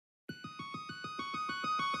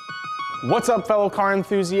What's up, fellow car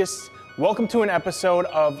enthusiasts? Welcome to an episode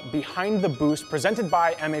of Behind the Boost presented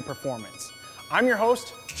by MA Performance. I'm your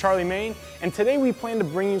host, Charlie Main, and today we plan to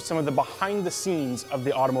bring you some of the behind the scenes of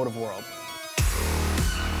the automotive world.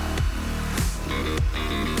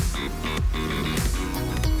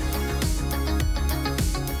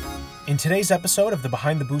 In today's episode of the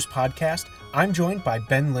Behind the Boost podcast, I'm joined by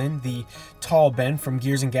Ben Lynn, the tall Ben from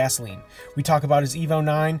Gears and Gasoline. We talk about his Evo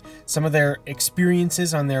 9, some of their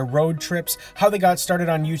experiences on their road trips, how they got started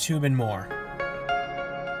on YouTube, and more.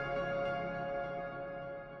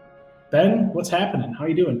 Ben, what's happening? How are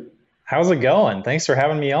you doing? How's it going? Thanks for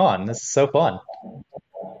having me on. This is so fun.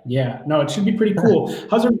 Yeah, no, it should be pretty cool.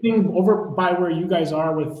 How's everything over by where you guys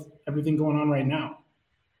are with everything going on right now?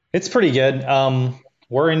 It's pretty good.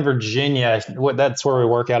 We're in Virginia. That's where we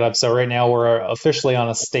work out of. So right now we're officially on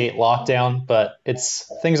a state lockdown, but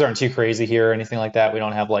things aren't too crazy here or anything like that. We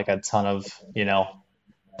don't have like a ton of,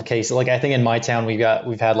 cases. Like I think in my town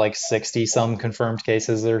we've had like 60 some confirmed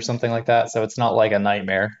cases or something like that. So it's not like a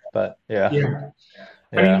nightmare, but yeah.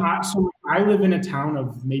 I mean, so I live in a town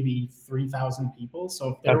of maybe 3,000 people. So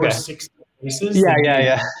if there were 60 cases,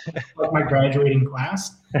 yeah. Like my graduating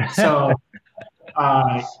class. So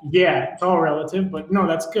it's all relative, but no,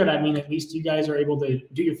 that's good. I mean, at least you guys are able to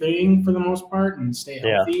do your thing for the most part and stay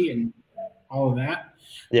healthy and all of that.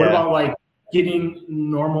 Yeah. What about like getting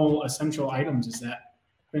normal essential items? Has that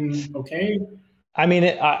been okay? I mean,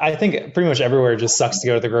 I think pretty much everywhere it just sucks to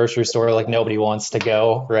go to the grocery store. Like nobody wants to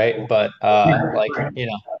go, right? But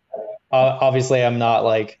obviously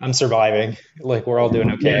I'm surviving. Like we're all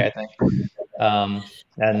doing okay, I think.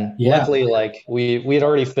 Luckily, like we had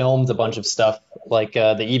already filmed a bunch of stuff, like the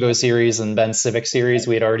Evo series and Ben's Civic series.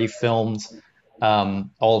 We had already filmed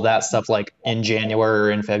all of that stuff like in January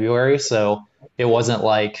or in February. So it wasn't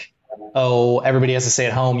like, oh, everybody has to stay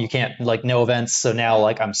at home. You can't no events. So now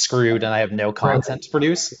like I'm screwed and I have no content to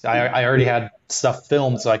produce. I already had stuff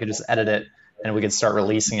filmed, so I could just edit it and we could start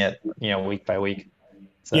releasing it, week by week.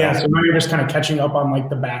 So now you're just kind of catching up on like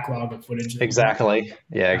the backlog of footage. Exactly.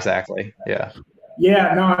 Yeah, exactly. Yeah.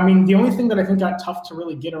 Yeah, no, I mean, the only thing that I think got tough to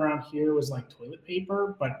really get around here was like toilet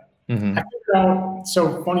paper, but I figured out,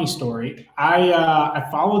 so funny story. I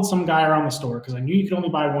followed some guy around the store because I knew you could only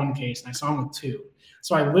buy one case and I saw him with two.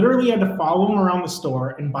 So I literally had to follow him around the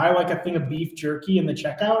store and buy like a thing of beef jerky in the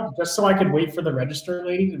checkout just so I could wait for the register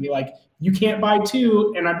lady to be like, you can't buy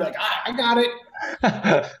two. And I'd be like, I got it.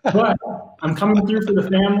 But I'm coming through for the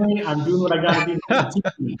family. I'm doing what I got to do for the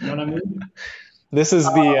TV. You know what I mean? This is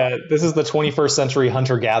the 21st century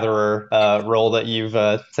hunter-gatherer role that you've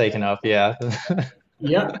taken up. Yeah.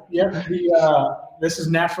 Yep. This is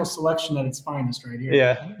natural selection at its finest right here.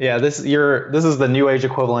 Yeah. This is the new age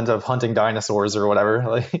equivalent of hunting dinosaurs or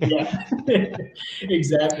whatever. Yeah,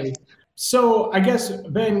 exactly. So I guess,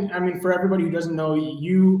 Ben, I mean, for everybody who doesn't know,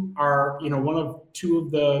 you are, one of two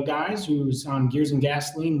of the guys who's on Gears and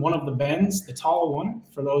Gasoline, one of the Bens, the taller one,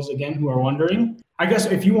 for those, again, who are wondering. I guess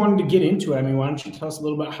if you wanted to get into it, I mean, why don't you tell us a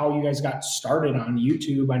little bit how you guys got started on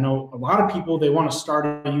YouTube? I know a lot of people, they want to start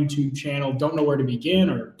a YouTube channel, don't know where to begin,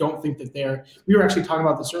 or don't think that we were actually talking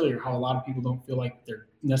about this earlier, how a lot of people don't feel like they're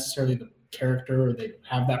necessarily the character or they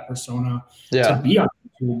have that persona to be on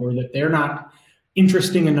YouTube, or that they're not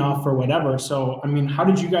interesting enough or whatever. So, I mean, how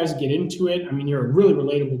did you guys get into it? I mean, you're a really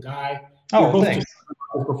relatable guy. Oh, thanks.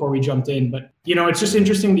 Before we jumped in, but it's just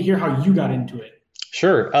interesting to hear how you got into it.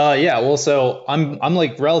 Sure. Well, so I'm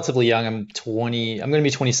like relatively young. I'm going to be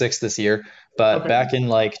 26 this year, but back in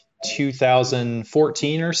like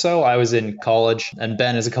 2014 or so, I was in college, and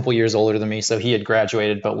Ben is a couple years older than me. So he had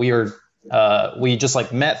graduated, but we just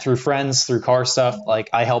like met through friends, through car stuff. Like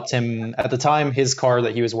I helped him at the time. His car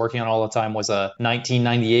that he was working on all the time was a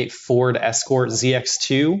 1998 Ford Escort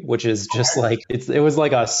ZX2, which is just like, it was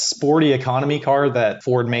like a sporty economy car that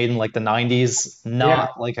Ford made in like the 90s.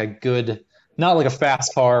 Not like a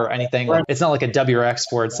fast car or anything. Like, it's not like a WRX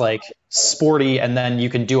where it's like sporty and then you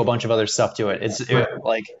can do a bunch of other stuff to it.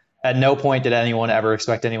 Like at no point did anyone ever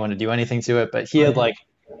expect anyone to do anything to it, but he had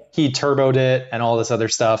he turboed it and all this other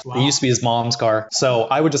stuff. Wow. It used to be his mom's car. So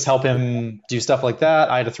I would just help him do stuff like that.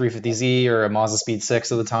 I had a 350Z or a Mazda Speed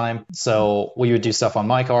 6 at the time. So we would do stuff on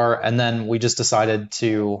my car. And then we just decided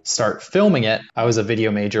to start filming it. I was a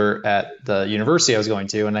video major at the university I was going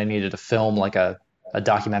to, and I needed to film like a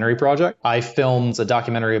documentary project. I filmed a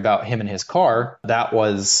documentary about him and his car. That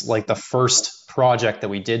was like the first project that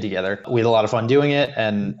we did together. We had a lot of fun doing it,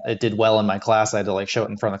 and it did well in my class. I had to like show it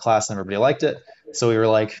in front of the class and everybody liked it. So we were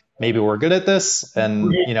like, maybe we're good at this.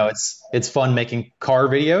 And it's fun making car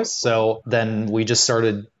videos. So then we just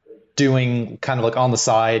started doing kind of like on the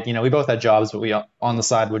side, we both had jobs, but we on the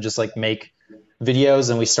side would just like make videos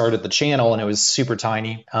and we started the channel and it was super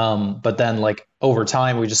tiny. But then like over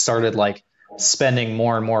time, we just started like spending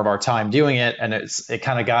more and more of our time doing it. And it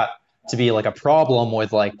kind of got to be like a problem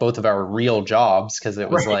with like both of our real jobs. Cause it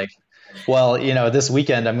was like, well, this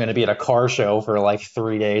weekend I'm going to be at a car show for like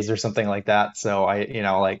 3 days or something like that. So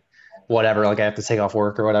like whatever, like I have to take off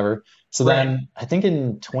work or whatever. So then I think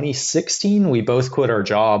in 2016, we both quit our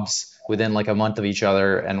jobs within like a month of each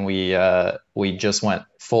other. And we just went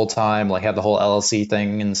full time, like had the whole LLC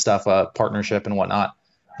thing and stuff, partnership and whatnot.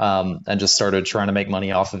 And just started trying to make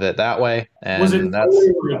money off of it that way. And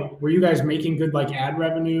were you guys making good like ad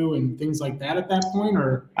revenue and things like that at that point,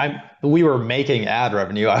 or? We were making ad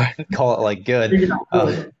revenue. I would call it like good.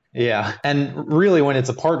 Yeah. And really when it's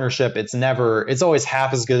a partnership, it's always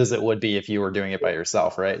half as good as it would be if you were doing it by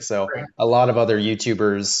yourself. Right. So a lot of other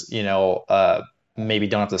YouTubers, maybe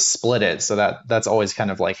don't have to split it. So that's always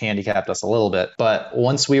kind of like handicapped us a little bit. But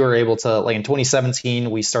once we were able to, like in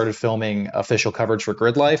 2017, we started filming official coverage for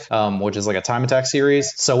Grid Life, which is like a time attack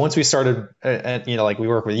series. So once we started, like we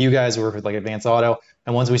work with you guys, we work with like Advance Auto.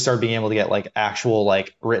 And once we started being able to get like actual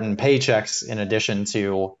like written paychecks in addition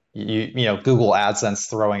to Google AdSense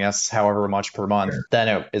throwing us however much per month,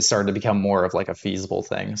 then it started to become more of like a feasible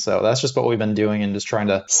thing. So that's just what we've been doing and just trying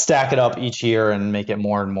to stack it up each year and make it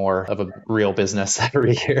more and more of a real business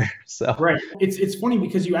every year. So it's funny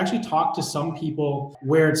because you actually talk to some people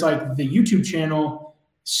where it's like the YouTube channel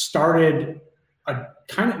started a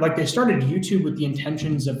kind of like they started YouTube with the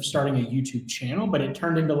intentions of starting a YouTube channel, but it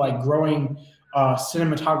turned into like growing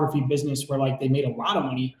cinematography business where like they made a lot of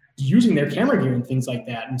money using their camera gear and things like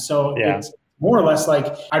that. And so it's more or less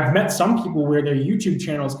like I've met some people where their YouTube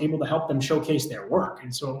channel is able to help them showcase their work.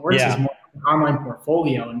 And so it works as more an online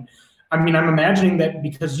portfolio. And I mean, I'm imagining that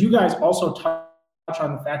because you guys also touch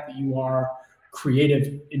on the fact that you are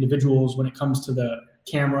creative individuals when it comes to the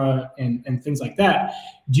camera and things like that.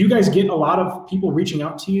 Do you guys get a lot of people reaching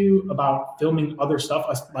out to you about filming other stuff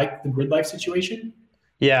like the Grid Life situation?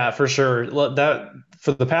 Yeah, for sure. That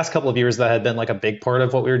for the past couple of years, that had been like a big part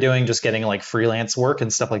of what we were doing, just getting like freelance work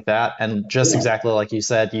and stuff like that. And just exactly like you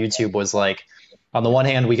said, YouTube was like, on the one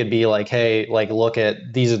hand, we could be like, hey, like, look at,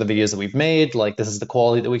 these are the videos that we've made, like, this is the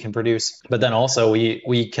quality that we can produce. But then also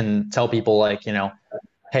we can tell people like,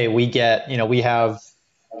 hey, we have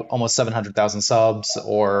almost 700,000 subs,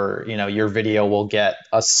 or, your video will get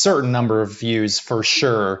a certain number of views for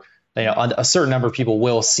sure. A certain number of people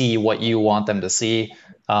will see what you want them to see.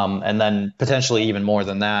 And then potentially even more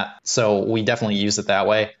than that. So we definitely use it that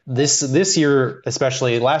way. This year,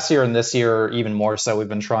 especially last year and this year, even more so, we've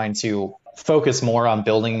been trying to focus more on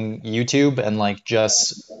building YouTube and like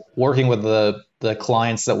just working with the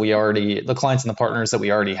clients and the partners that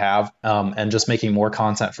we already have, and just making more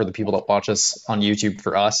content for the people that watch us on YouTube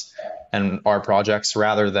for us and our projects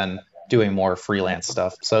rather than doing more freelance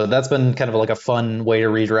stuff. So that's been kind of like a fun way to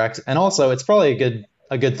redirect. And also it's probably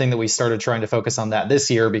a good thing that we started trying to focus on that this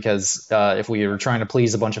year, because if we were trying to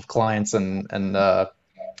please a bunch of clients and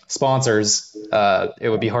sponsors, it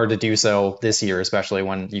would be hard to do so this year, especially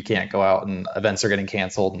when you can't go out and events are getting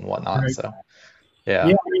canceled and whatnot. Right. So, yeah. I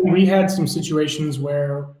mean, we had some situations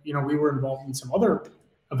where, we were involved in some other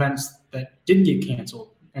events that did get canceled.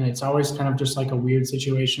 And it's always kind of just like a weird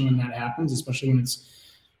situation when that happens, especially when it's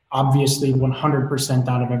obviously 100%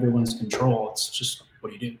 out of everyone's control. It's just, what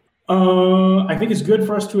do you do? I think it's good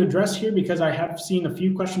for us to address here because I have seen a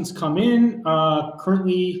few questions come in.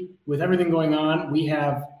 Currently, with everything going on, we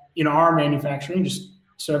have in our manufacturing, just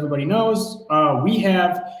so everybody knows, we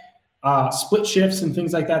have split shifts and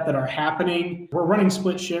things like that are happening. We're running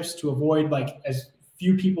split shifts to avoid like as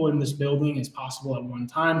few people in this building as possible at one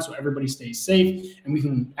time, so everybody stays safe and we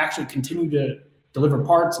can actually continue to deliver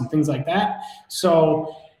parts and things like that.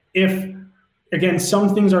 So if again,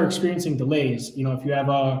 some things are experiencing delays. If you have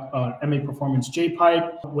a MA Performance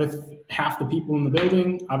J-pipe with half the people in the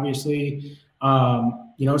building, obviously,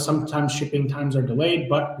 sometimes shipping times are delayed,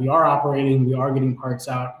 but we are operating, we are getting parts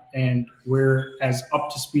out, and we're as up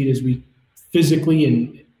to speed as we physically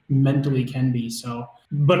and mentally can be. So,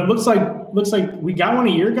 but it looks like we got one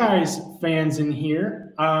of your guys' fans in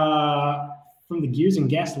here from the Gears and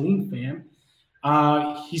Gasoline fam.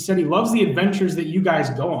 He said he loves the adventures that you guys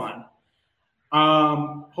go on.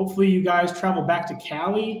 Hopefully you guys travel back to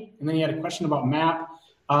Cali. And then he had a question about MAP.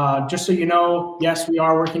 Just so you know, yes, we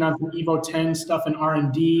are working on some Evo 10 stuff in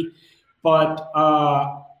R&D, but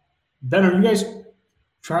Ben, are you guys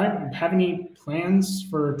have any plans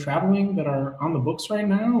for traveling that are on the books right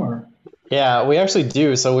now, or? Yeah, we actually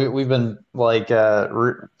do. So we've been like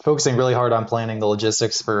focusing really hard on planning the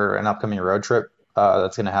logistics for an upcoming road trip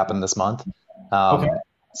that's going to happen this month. Okay.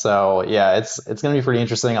 So yeah, it's gonna be pretty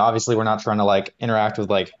interesting. Obviously, we're not trying to like interact with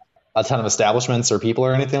like a ton of establishments or people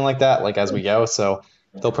or anything like that, like as we go. So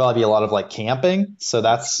there'll probably be a lot of like camping. So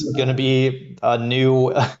that's gonna be a new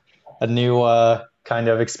a new kind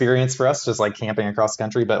of experience for us, just like camping across the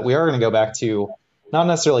country. But we are gonna go back to not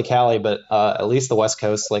necessarily Cali, but at least the West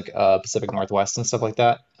Coast, like Pacific Northwest and stuff like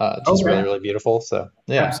that. Just really, Okay. really beautiful. So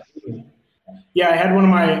yeah. Absolutely. Yeah, I had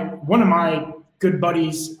one of my good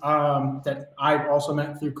buddies that I also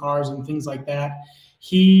met through cars and things like that.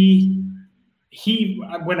 He he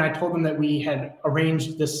when I told him that we had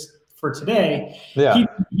arranged this for today, he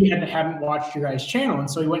Yeah. hadn't watched your guys' channel, and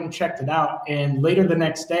so he went and checked it out. And later the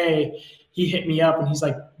next day, he hit me up and he's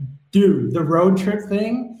like, "Dude, the road trip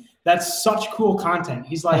thing, that's such cool content."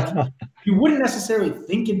 He's like, "You wouldn't necessarily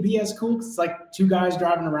think it'd be as cool because it's like two guys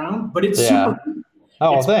driving around, but it's Yeah. super."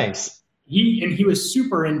 Oh, well, It's thanks. he was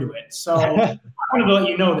super into it. So I wanted to let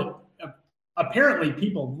you know that apparently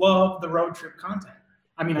people love the road trip content.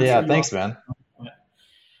 I mean, I'm sure Yeah, you all. thanks, man.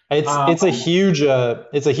 But, It's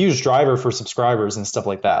a huge driver for subscribers and stuff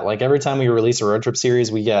like that. Like every time we release a road trip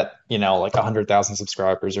series, we get, like 100,000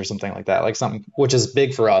 subscribers or something like that. Like something which is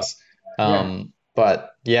big for us. yeah,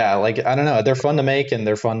 But yeah, like I don't know, they're fun to make and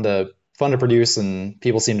they're fun to produce and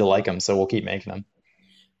people seem to like them, so we'll keep making them.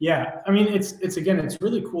 yeah. I mean, it's again, it's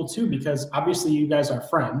really cool too because obviously you guys are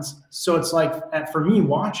friends. So it's like for me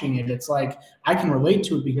watching it, it's like I can relate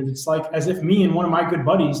to it because it's like as if me and one of my good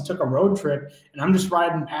buddies took a road trip and I'm just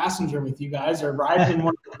riding passenger with you guys or riding in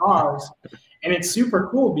one of the cars. And it's super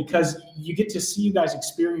cool because you get to see you guys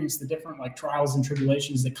experience the different like trials and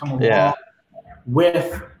tribulations that come along Yeah.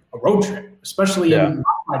 with a road trip, especially Yeah. in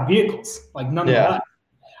modified vehicles. Like Yeah. nonetheless,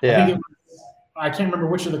 I think Yeah. it was, I can't remember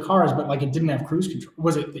which of the cars, but like it didn't have cruise control.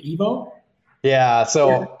 Was it the Evo? Yeah, Yeah,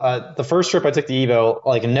 so the first trip I took the Evo,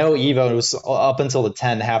 like no Evo, it was up until the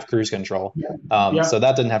 10 have cruise control. yeah, yeah. So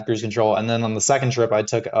that didn't have cruise control. And then on the second trip, I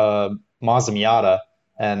took a Mazda Miata,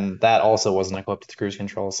 and that also wasn't equipped with cruise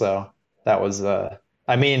control. So that was, I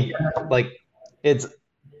mean, like it's,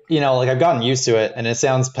 like I've gotten used to it, and it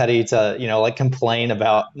sounds petty to, like complain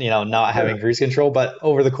about, not Sure. having cruise control. But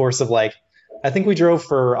over the course of like, I think we drove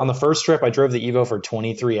on the first trip, I drove the Evo for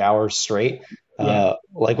 23 hours straight, Yeah.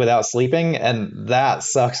 like without sleeping, and that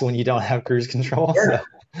sucks when you don't have cruise control. Yeah.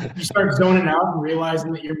 So You start zoning out and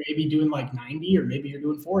realizing that you're maybe doing like 90 or maybe you're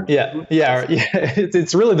doing 40. yeah, yeah, yeah.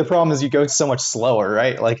 It's really the problem is you go so much slower,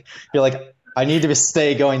 right? Like you're like, I need to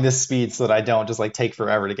stay going this speed so that I don't just like take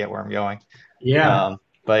forever to get where I'm going. Yeah.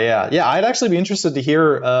 But yeah, yeah, I'd actually be interested to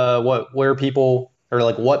hear where people or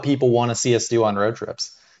like what people want to see us do on road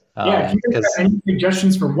trips. Yeah. If you guys Because got any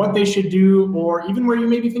suggestions for what they should do or even where you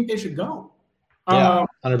maybe think they should go, yeah, um,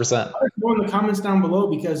 100%. let us know in the comments down below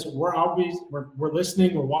because we're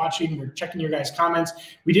listening, we're watching, we're checking your guys' comments.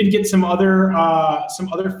 We did get some other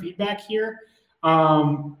feedback here.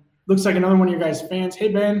 Looks like another one of your guys' fans. Hey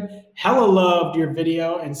Ben, hella loved your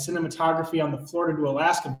video and cinematography on the Florida to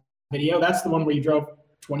Alaska video. That's the one where you drove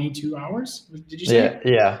 22 hours. Did you Yeah, say?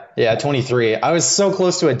 yeah, yeah, 23. I was so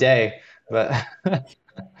close to a day, but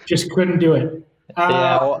Just couldn't do it.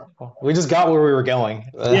 yeah, Uh, well, we just got where we were going.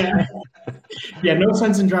 yeah, yeah. No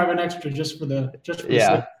sense in driving extra just for the sake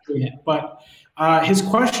Yeah. of doing it. But his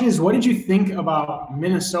question is, what did you think about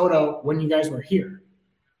Minnesota when you guys were here?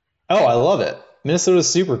 Oh, I love it. Minnesota's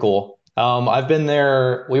super cool. I've been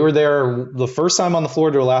there. We were there the first time on the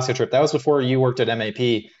Florida to Alaska trip. That was before you worked at MAP.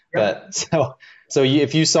 Yep. But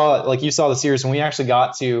if you saw like you saw the series when we actually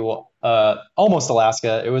got to almost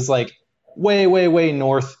Alaska, it was like way, way, way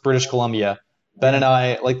north British Columbia. Ben Yeah. and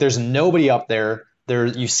I like there's nobody up there. There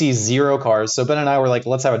you see zero cars. So Ben and I were like,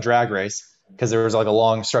 let's have a drag race because there was like a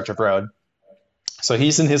long stretch of road. So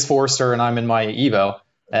he's in his Forester and I'm in my Evo.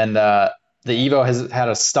 And the Evo has had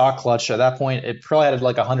a stock clutch at that point. It probably had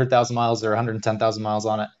like 100,000 miles or 110,000 miles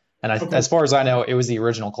on it. And Okay. as far as I know, it was the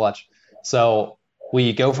original clutch. So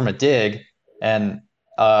we go from a dig and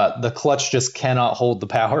the clutch just cannot hold the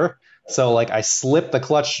power. So like I slipped the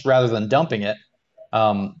clutch rather than dumping it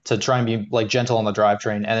to try and be like gentle on the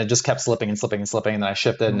drivetrain. And it just kept slipping and slipping and slipping. And then I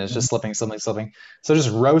shipped it and it's just slipping, slipping, slipping. So it just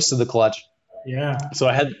roasted the clutch. Yeah. So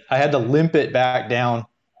I had to limp it back down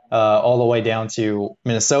all the way down to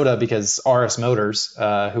Minnesota because RS Motors,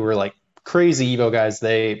 who were like crazy Evo guys,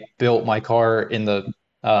 they built my car in the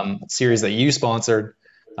series that you sponsored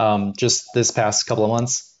just this past couple of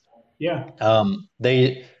months. Yeah.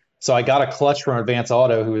 So I got a clutch from Advance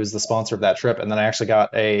Auto, who is the sponsor of that trip, and then I actually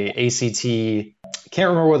got a ACT. Can't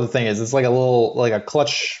remember what the thing is. It's like a little like a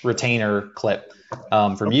clutch retainer clip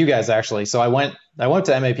from you guys actually. So I went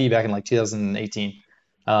to MAP back in like 2018.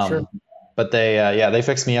 Sure. But they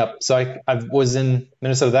fixed me up. So I was in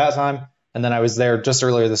Minnesota that time. and then I was there just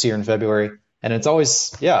earlier this year in February, and it's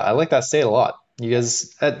always, yeah, I like that state a lot. You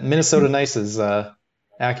guys at Minnesota Nice is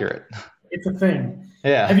accurate. It's a thing.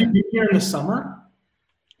 Have Yeah. you been here in the summer?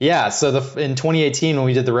 Yeah, so in 2018 when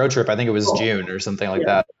we did the road trip, I think it was Oh, June or something like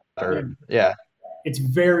yeah, that. yeah. Or yeah. It's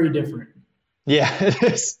very different. Yeah, it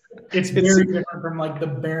is. It's It's very different from like the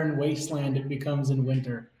barren wasteland it becomes in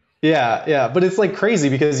winter. yeah, yeah, but it's like crazy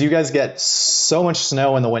because you guys get so much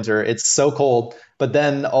snow in the winter. It's so cold, but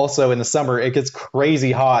then also in the summer it gets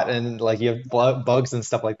crazy hot and like you have bugs and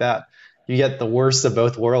stuff like that. You get the worst of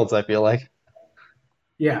both worlds, I feel like.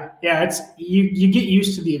 Yeah, yeah. It's you get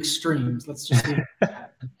used to the extremes. Let's just leave.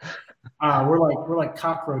 We're like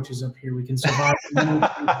cockroaches up here. We can survive.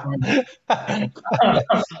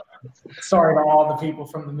 Sorry to all the people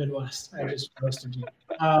from the Midwest. I just roasted you,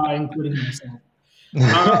 including myself.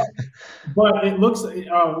 Uh, but it looks it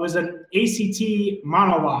was an ACT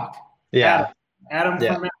monologue. Adam, Yeah, Adam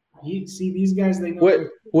yeah. from see these guys. They know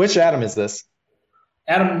Which Adam is this?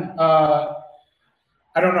 Adam.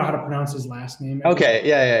 I don't know how to pronounce his last name. Okay,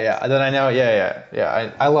 yeah, yeah, yeah. Then I know, yeah, yeah,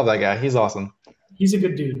 yeah. I love that guy. He's awesome. He's a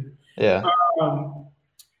good dude. Yeah. Um,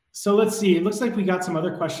 so let's see. It looks like we got some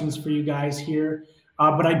other questions for you guys here.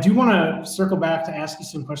 But I do want to circle back to ask you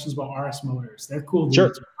some questions about RS Motors. They're cool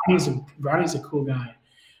Sure. dudes. Ronnie's a cool guy.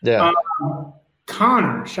 Yeah.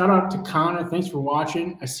 Connor, shout out to Connor. Thanks for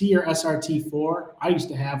watching. I see your SRT4. I used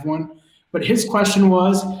to have one. But his question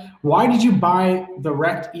was, why did you buy the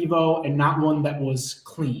Wrecked Evo and not one that was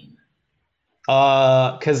clean?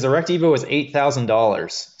 Because the Rect Evo was $8,000.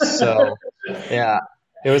 So yeah,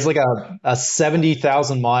 it was like a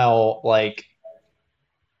 70,000 mile like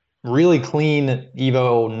really clean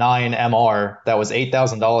Evo 9 MR that was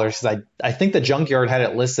 $8,000 because I think the junkyard had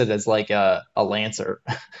it listed as like a Lancer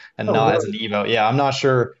and Oh, not as an really? Evo. Yeah, I'm not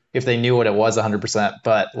sure if they knew what it was 100%,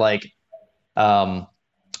 but like um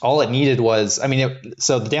all it needed was, I mean,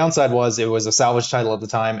 so the downside was it was a salvage title at the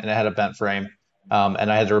time and it had a bent frame.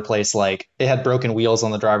 And I had to replace like it had broken wheels on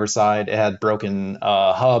the driver's side, it had broken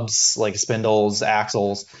hubs, like spindles,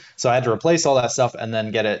 axles. So I had to replace all that stuff and then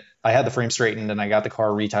get it. I had the frame straightened and I got the car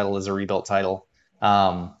retitled as a rebuilt title.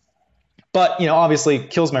 Um, but obviously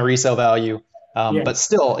kills my resale value. Yeah, But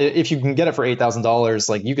still, if you can get it for $8,000,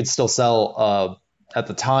 like you could still sell. At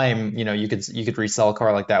the time, you could resell a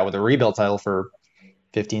car like that with a rebuilt title for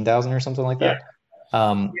 15,000 or something like yeah. that.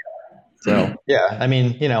 Um, so yeah, I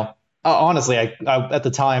mean, honestly, I at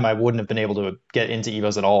the time I wouldn't have been able to get into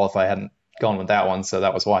Evos at all if I hadn't gone with that one. So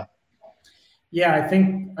that was why. Yeah, I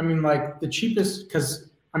think like the cheapest because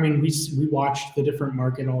we watched the different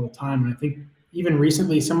market all the time, and I think even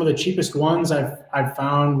recently some of the cheapest ones I've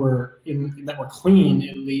found that were clean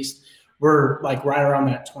at least were like right around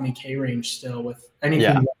that 20K range still with Yeah,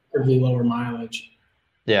 anything relatively lower mileage.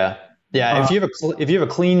 yeah, yeah. Uh, If you have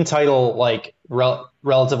a clean title, like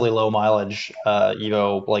relatively low mileage,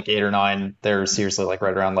 Evo like 8 or 9, they're seriously like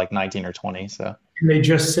right around like 19 or 20. So and they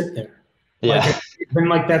just sit there. Like yeah, it's been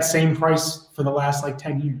like that same price for the last like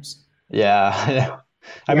 10 years. yeah.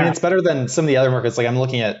 I mean, Yeah, it's better than some of the other markets. Like I'm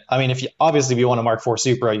looking at, I mean, if you want a Mark IV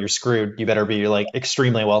Supra, you're screwed. You better be like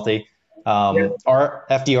extremely wealthy. yeah. Our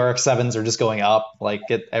FDRX7s are just going up. Like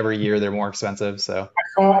every year, they're more expensive. So I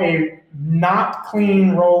saw a not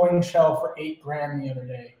clean rolling shell for 8 grand the other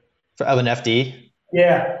day. of an FD,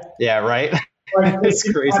 Yeah, yeah, right. like It's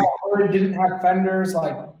crazy. it didn't have fenders.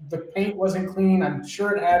 Like the paint wasn't clean. I'm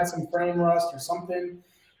sure it had some frame rust or something.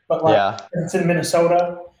 But like Yeah, it's in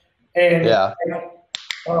Minnesota, and yeah. like,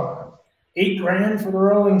 oh, 8 grand for the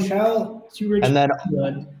rolling shell. Too rich And then for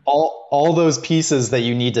good. all those pieces that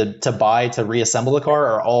you need to buy to reassemble the car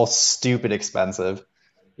are all stupid expensive.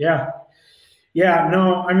 Yeah, yeah.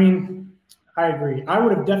 No, I agree. I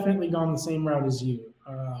would have definitely gone the same route as you.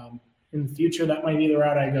 In the future, that might be the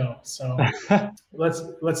route I go. So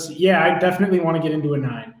let's see. Yeah, I definitely want to get into a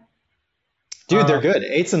 9. Dude, they're Uh, good.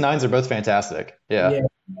 8s and 9s are both fantastic. Yeah. yeah,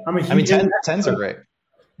 I'm a I mean, huge. 10s are great.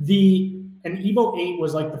 An Evo 8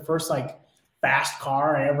 was like the first like fast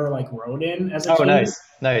car I ever like rode in as a Oh, kid. nice.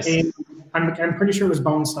 Nice. And I'm pretty sure it was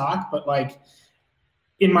bone stock, but like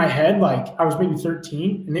in my head, like I was maybe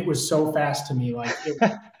 13 and it was so fast to me. Like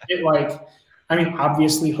it like,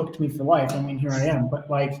 obviously hooked me for life. Here I am, but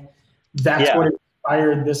like that's Yeah. what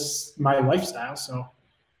inspired my lifestyle. So,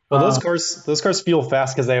 Well, uh, those cars feel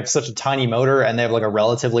fast because they have such a tiny motor and they have like a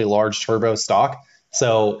relatively large turbo stock.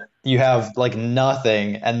 So you have like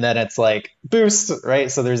nothing, and then it's like boost, right?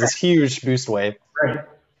 So there's this huge boost wave. right. Yeah.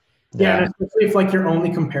 Yeah, And especially if like your only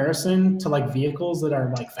comparison to like vehicles that are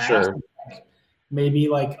like fast, sure. like, maybe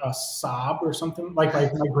like a Saab or something. Like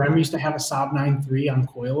my grandma used to have a Saab 9.3 on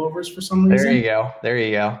coilovers for some There you reason. go. There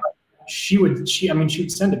you go. I mean,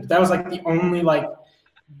 she'd send it. But that was like the only like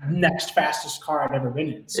next fastest car I've ever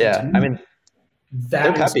been in. So Yeah, I mean,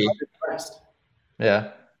 that they're is peppy. impressed.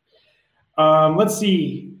 Yeah. Let's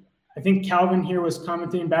see. I think Calvin here was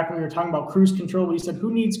commenting back when we were talking about cruise control, but he said,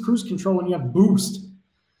 who needs cruise control when you have boost?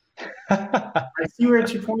 I see where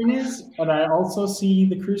your point is, but I also see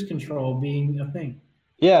the cruise control being a thing.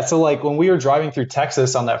 Yeah, so like when we were driving through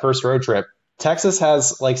Texas on that first road trip, Texas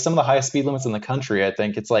has like some of the highest speed limits in the country. I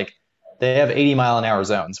think it's like they have 80-mile-an-hour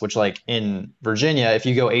zones, which like in Virginia, if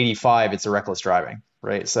you go 85, it's a reckless driving,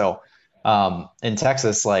 right? So in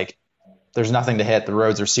Texas, like there's nothing to hit. The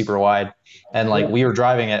roads are super wide, and like we were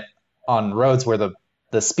driving it on roads where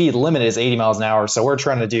the speed limit is 80 miles an hour, so we're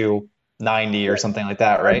trying to do 90 or something like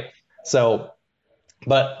that, right? So,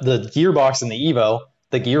 but the gearbox in the Evo,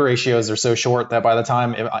 the gear ratios are so short that by the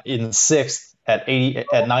time in sixth at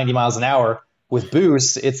 90 miles an hour with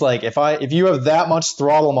boost, it's like if you have that much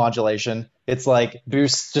throttle modulation, it's like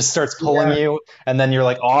boost just starts pulling you, and then you're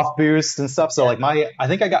like off boost and stuff. So like I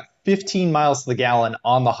think I got 15 miles to the gallon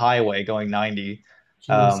on the highway going 90.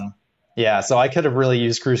 Yeah, so I could have really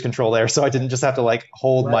used cruise control there, so I didn't just have to like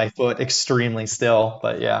hold my foot extremely still.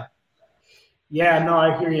 But yeah. Yeah, no,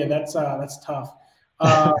 I hear you. That's tough.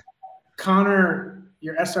 Connor,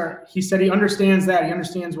 your SR, he said he understands that. He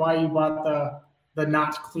understands why you bought the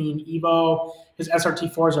not clean Evo. His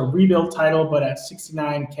SRT4 is a rebuild title, but at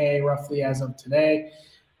 69K roughly as of today.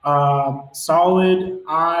 Solid.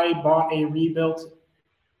 I bought a rebuilt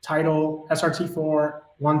title SRT4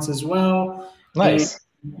 once as well. Nice.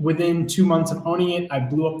 And within 2 months of owning it, I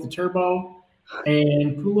blew up the turbo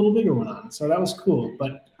and put a little bigger one on. So that was cool.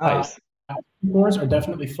 But nice. Cores are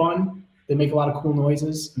definitely fun. They make a lot of cool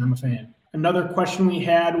noises, and I'm a fan. Another question we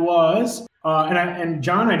had was, and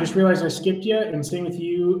John, I just realized I skipped you, and same with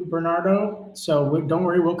you, Bernardo. So don't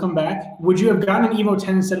worry, we'll come back. Would you have gotten an Evo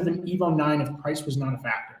 10 instead of an Evo 9 if price was not a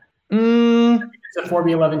factor? It's a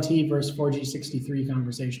 4B11T versus 4G63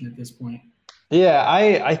 conversation at this point. Yeah,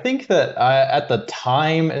 I think that at the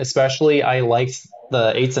time, especially, I liked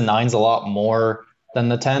the 8s and 9s a lot more than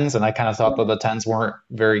the 10s, and I kind of thought that the 10s weren't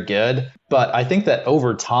very good. But I think that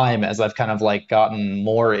over time, as I've kind of like gotten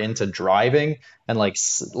more into driving and like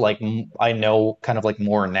I know kind of like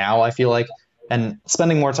more now, I feel like, and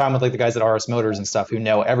spending more time with like the guys at RS Motors and stuff who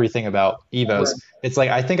know everything about Evos, it's like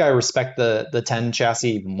I think I respect the 10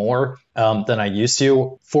 chassis more than I used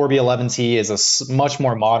to. 4B11T is a much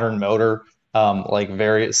more modern motor,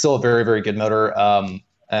 still a very, very good motor,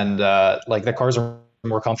 and like the cars are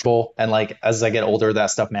more comfortable, and like as I get older, that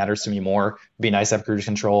stuff matters to me more. It'd be nice to have cruise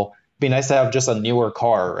control. It'd be nice to have just a newer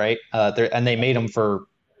car, right? And they made them for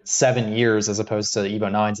 7 years as opposed to Evo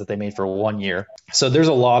 9s that they made for 1 year. So there's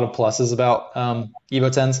a lot of pluses about Evo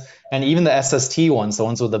 10s, and even the SST ones, the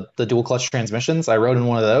ones with the dual clutch transmissions. I rode in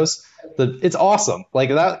one of those. It's awesome. Like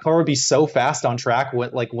that car would be so fast on track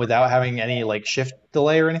without having any like shift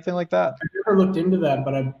delay or anything like that. I've never looked into that,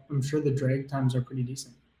 but I'm sure the drag times are pretty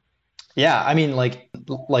decent. Yeah, I mean, like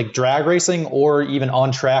drag racing or even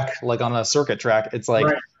on track, like on a circuit track, it's like,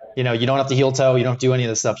 you know, you don't have to heel toe, you don't do any of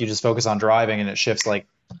this stuff. You just focus on driving, and it shifts like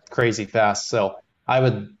crazy fast. So I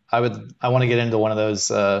want to get into one of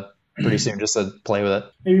those pretty soon just to play with it.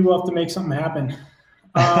 Maybe we'll have to make something happen.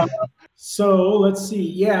 So let's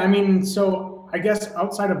see. Yeah, I mean, so I guess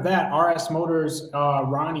outside of that, RS Motors,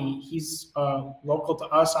 Ronnie, he's local to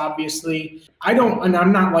us, obviously.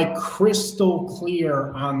 I'm not like crystal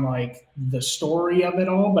clear on like the story of it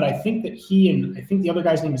all, but I think that I think the other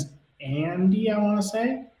guy's name is Andy, I want to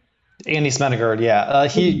say. Andy Smedegard, yeah.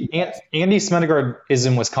 Andy Smedegard is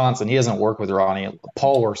in Wisconsin. He doesn't work with Ronnie.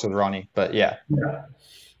 Paul works with Ronnie, but yeah.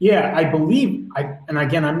 Yeah, I believe, and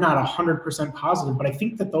again, I'm not 100% positive, but I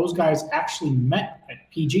think that those guys actually met at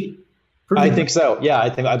PG. I think so. Yeah,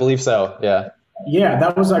 I believe so. Yeah. Yeah,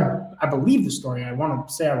 that was, I believe, the story. I want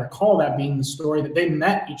to say I recall that being the story, that they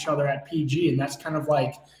met each other at PG, and that's kind of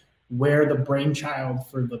like where the brainchild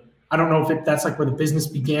for I don't know if that's like where the business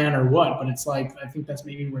began or what, but it's like, I think that's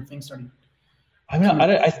maybe where things started.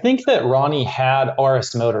 I think that Ronnie had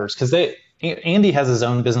RS Motors because Andy has his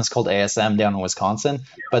own business called ASM down in Wisconsin,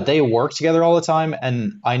 but they work together all the time.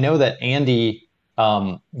 And I know that Andy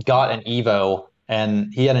got an Evo,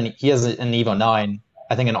 and he has an Evo 9,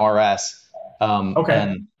 I think an RS.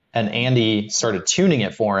 Okay. And Andy started tuning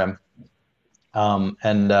it for him. Because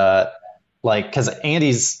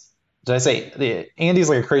Andy's like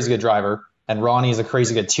a crazy good driver, and Ronnie's a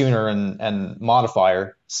crazy good tuner and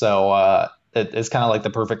modifier. So it's kind of like the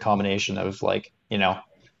perfect combination of like, you know,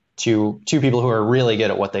 two people who are really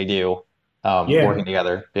good at what they do, working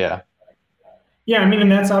together. Yeah. Yeah. I mean,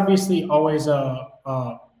 and that's obviously always a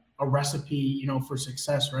a recipe, for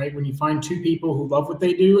success, right? When you find two people who love what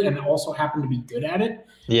they do and also happen to be good at it.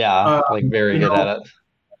 Yeah, like very good at it.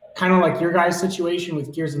 Kind of like your guys' situation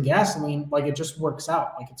with Gears and Gasoline, like it just works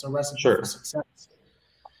out. Like it's a recipe for success.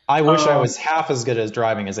 I wish I was half as good as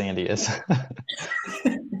driving as Andy is.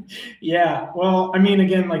 Yeah. Well, I mean,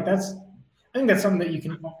 again, like I think that's something that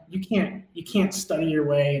you can't study your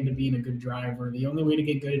way into being a good driver. The only way to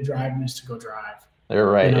get good at driving is to go drive.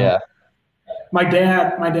 You're right. Yeah. My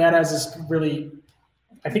dad has this really,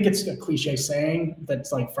 I think it's a cliche saying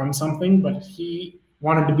that's like from something, but he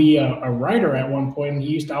wanted to be a writer at one point, and he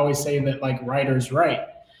used to always say that like writers write.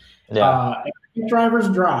 Yeah. Drivers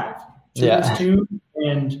drive. Tuners tune,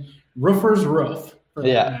 and roofers roof.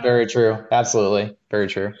 Yeah, very true. Absolutely. Very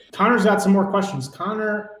true. Connor's got some more questions.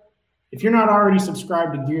 Connor, if you're not already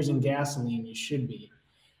subscribed to Gears and Gasoline, you should be.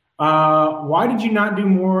 Why did you not do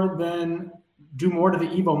more to the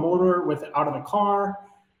Evo motor with out of the car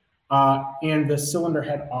and the cylinder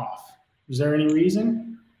head off? Is there any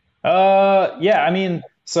reason? Yeah, I mean,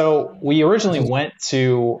 so we originally went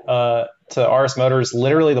to RS Motors.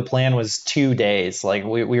 Literally, the plan was 2 days. Like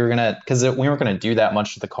we were gonna, because we weren't gonna do that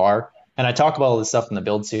much to the car. And I talk about all this stuff in the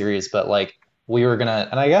build series, but like we were gonna,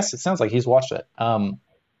 and I guess it sounds like he's watched it.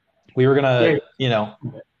 We were gonna, we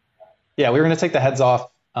were gonna take the heads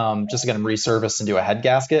off, just to get them resurfaced and do a head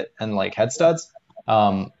gasket and like head studs.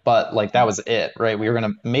 But like that was it, right? We were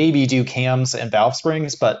gonna maybe do cams and valve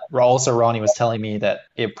springs, but also Ronnie was telling me that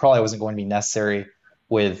it probably wasn't going to be necessary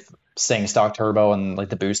with staying stock turbo and like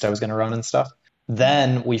the boost I was gonna run and stuff.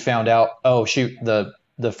 Then we found out, oh shoot,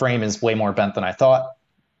 the frame is way more bent than I thought.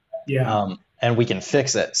 Yeah. And we can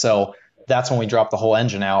fix it. So that's when we dropped the whole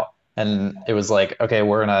engine out, and it was like, okay,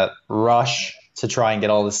 we're gonna rush to try and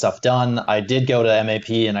get all this stuff done. I did go to MAP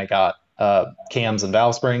and I got cams and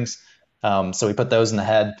valve springs. So we put those in the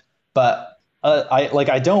head. But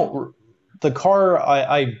the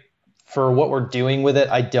car, for what we're doing with it,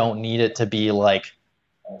 I don't need it to be like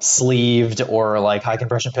sleeved or like high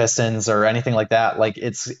compression pistons or anything like that. Like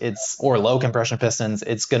it's or low compression pistons.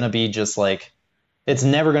 It's gonna be just like, it's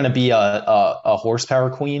never going to be a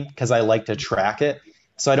horsepower queen because I like to track it.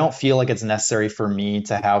 So I don't feel like it's necessary for me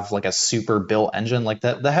to have like a super built engine like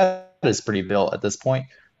that. The head is pretty built at this point,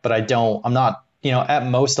 but I'm not, at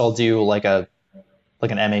most I'll do like an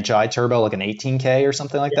MHI turbo, like an 18K or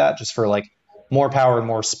something like that, just for like more power and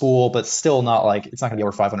more spool, but still not like, it's not gonna be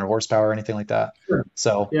over 500 horsepower or anything like that. Sure.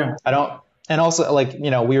 So yeah, I don't. And also, like, we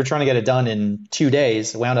were trying to get it done in 2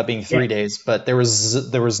 days. It wound up being 3 days, but there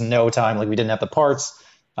was no time. Like, we didn't have the parts.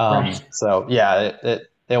 Right. So yeah,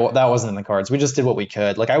 that wasn't in the cards. We just did what we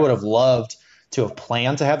could. Like, I would have loved to have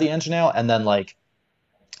planned to have the engine out and then like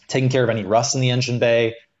taken care of any rust in the engine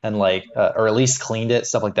bay and like, or at least cleaned it,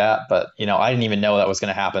 stuff like that. But I didn't even know that was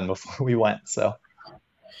going to happen before we went. So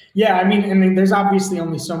yeah, I mean, there's obviously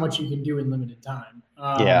only so much you can do in limited time.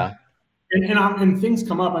 Yeah. And things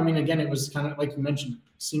come up. I mean, again, it was kind of like you mentioned,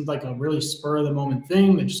 seemed like a really spur of the moment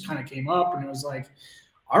thing that just kind of came up, and it was like,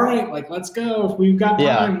 all right, like let's go. If we've got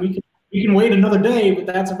time, we can wait another day, but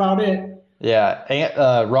that's about it.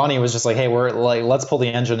 Yeah. Ronnie was just like, hey, we're like, let's pull the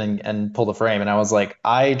engine and pull the frame. And I was like,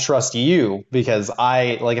 I trust you because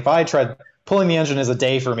if I tried pulling the engine is a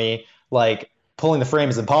day for me, like pulling the frame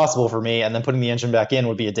is impossible for me, and then putting the engine back in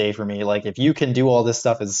would be a day for me. Like if you can do all this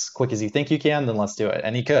stuff as quick as you think you can, then let's do it.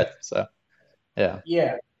 And he could. So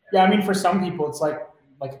yeah. I mean, for some people, it's like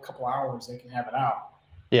a couple hours they can have it out.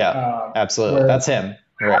 Yeah, absolutely. That's him.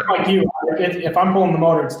 Right. Like you, if I'm pulling the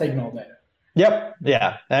motor, it's taking all day. Yep.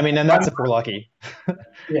 Yeah. I mean, and that's if we're lucky.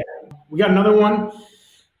 Yeah. We got another one.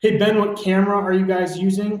 Hey, Ben, what camera are you guys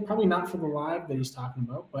using? Probably not for the live that he's talking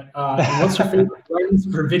about, but what's your favorite lens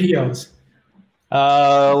for videos?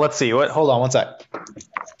 Let's see. Hold on one sec.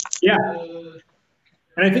 Yeah.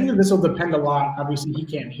 And I think that this will depend a lot. Obviously, he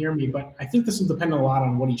can't hear me, but I think this will depend a lot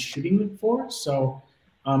on what he's shooting it for. So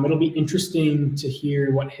it'll be interesting to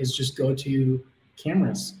hear what his just go-to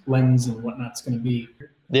cameras, lens, and whatnot's going to be.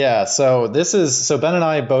 Yeah. So Ben and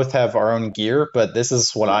I both have our own gear, but this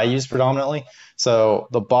is what I use predominantly. So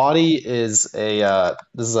the body is this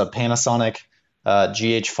is a Panasonic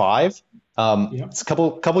GH5. It's a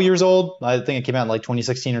couple years old. I think it came out in like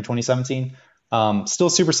 2016 or 2017. Still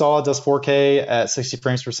super solid, does 4K at 60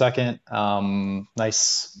 frames per second.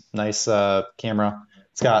 Nice camera.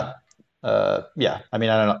 It's got, I mean,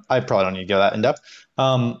 I don't know. I probably don't need to go that in depth.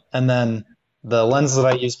 And then the lens that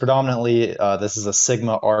I use predominantly, this is a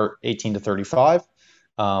Sigma Art 18 to 35.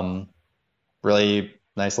 Really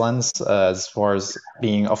nice lens as far as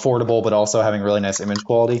being affordable, but also having really nice image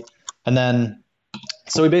quality. And then,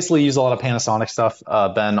 so we basically use a lot of Panasonic stuff.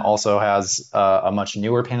 Ben also has a much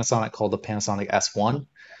newer Panasonic called the Panasonic S1.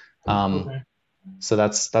 Okay. So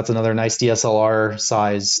that's another nice DSLR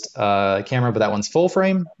sized camera, but that one's full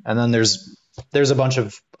frame. And then there's a bunch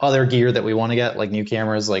of other gear that we want to get, like new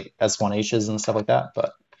cameras, like S1Hs and stuff like that.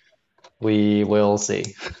 But we will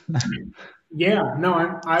see. Yeah, no,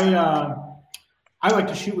 I like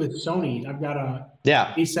to shoot with Sony. I've got a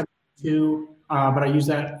Yeah. A7 II, but I use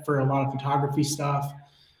that for a lot of photography stuff.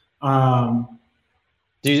 Um,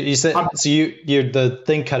 You said so you the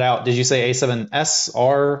thing cut out. Did you say A7S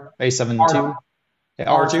or A7 II?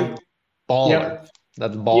 R2? Baller. Yep.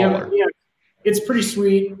 That's baller. Yeah, it's pretty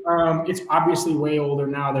sweet. It's obviously way older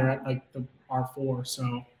now. They're at like the R4,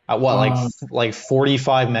 so What, like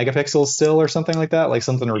 45 megapixels still or something like that? Like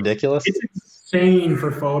something ridiculous? it's insane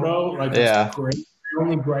for photo. Like, Yeah. it's great. The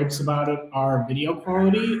only gripes about it are video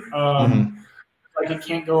quality. Like, it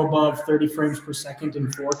can't go above 30 frames per second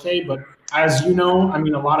in 4K. But as you know, I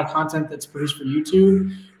mean, a lot of content that's produced for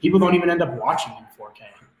YouTube, people don't even end up watching in 4K.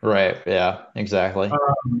 Right. Yeah, exactly.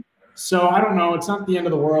 So I don't know. It's not the end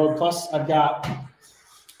of the world. Plus, I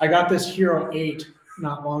got this Hero 8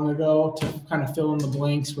 not long ago to kind of fill in the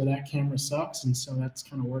blanks where that camera sucks, and so that's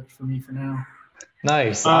kind of worked for me for now.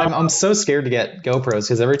 Nice. I'm so scared to get GoPros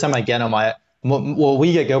because every time I get them,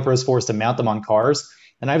 we get GoPros for us to mount them on cars,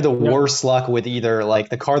 and I have the worst luck with either like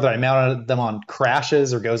the car that I mounted them on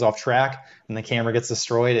crashes or goes off track and the camera gets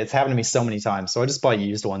destroyed. It's happened to me so many times, so I just buy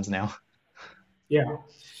used ones now. Yeah.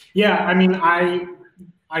 I mean, I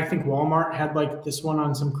think Walmart had like this one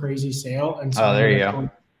on some crazy sale, and so there you go.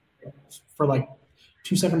 For like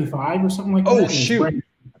 $275 or something like that. Oh shoot!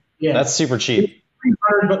 Yeah, that's super cheap.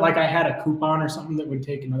 $300, but like I had a coupon or something that would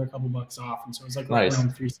take another couple bucks off, and so it was like nice.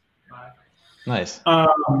 Around $375. Nice.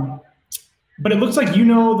 But it looks like you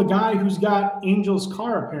know the guy who's got Angel's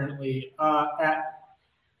car apparently at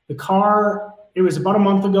the car. It was about a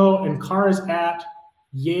month ago, and car is at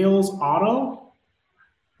Yale's Auto.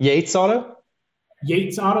 Yates Auto?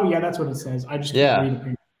 Yates Auto, yeah, that's what it says. I just can't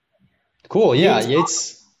read it. Cool, yeah,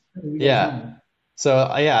 Yates. Yeah. So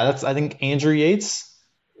that's I think Andrew Yates.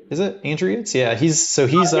 Is it Andrew Yates? Yeah, he's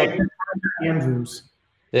up. Andrews.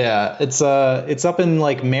 Yeah, it's up in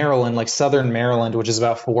like Maryland, like southern Maryland, which is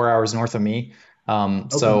about 4 hours north of me.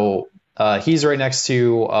 So he's right next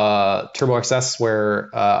to Turbo XS, where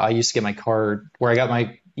I used to get my car, where I got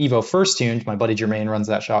my Evo first tuned. My buddy Jermaine runs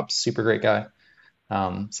that shop. Super great guy.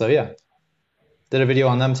 So yeah, did a video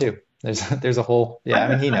on them too. There's a whole, I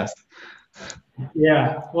mean, he knows.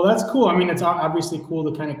 Yeah, well, that's cool. I mean, it's obviously cool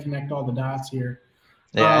to kind of connect all the dots here.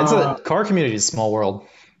 Yeah, it's a car community is a small world.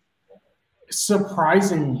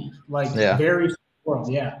 Surprisingly, very small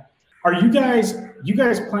world. Yeah. Are you guys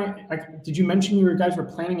plan? Like, did you mention you guys were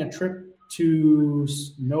planning a trip to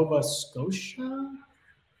Nova Scotia?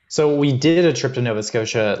 So we did a trip to Nova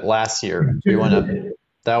Scotia last year. We went up.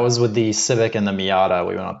 That was with the Civic and the Miata.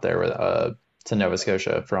 We went up there with, to Nova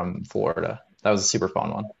Scotia from Florida. That was a super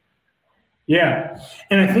fun one. Yeah.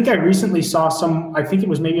 And I think I recently saw I think it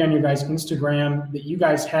was maybe on your guys' Instagram that you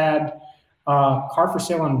guys had a car for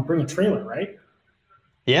sale on Bring a Trailer, right?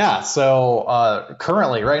 Yeah. So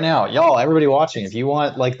currently, right now, y'all, everybody watching, if you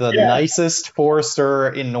want like the nicest Forester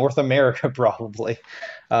in North America, probably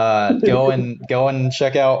go and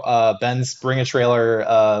check out Ben's Bring a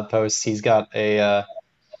Trailer post. He's got a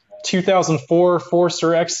 2004 Forester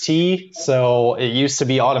XT. So it used to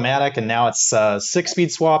be automatic and now it's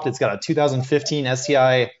 6-speed swapped. It's got a 2015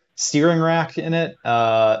 STI steering rack in it.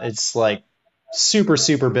 It's like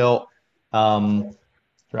super built,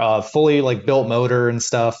 fully like built motor and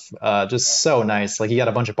stuff. Just so nice. Like, he got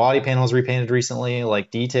a bunch of body panels repainted recently,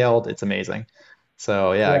 like detailed. It's amazing.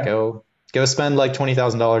 So go spend like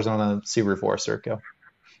 $20,000 on a Subaru Forester. Go.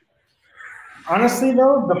 Honestly,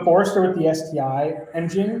 though, the Forester with the STI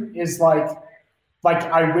engine is like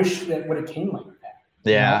I wish that would have came like that.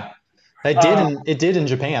 Yeah, it did in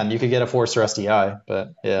Japan. You could get a Forester STI,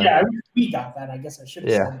 but yeah, we got that. I guess I should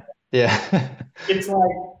have said that. Yeah. It's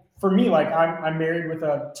like, for me, like I'm married with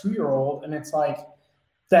a 2-year-old, and it's like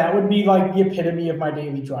that would be like the epitome of my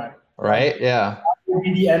daily driver. Right? Yeah. That would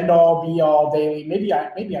be the end all be all daily. Maybe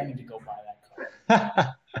I need to go buy that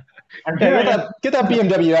car. Get that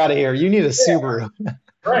BMW out of here. You need a Subaru.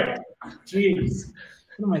 Right. Jeez.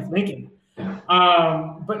 What am I thinking?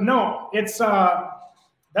 But no, it's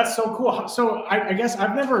that's so cool. So I guess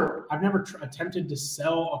I've never attempted to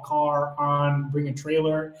sell a car on Bring a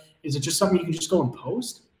Trailer. Is it just something you can just go and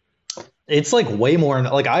post? It's like way more,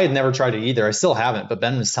 like I had never tried it either. I still haven't, but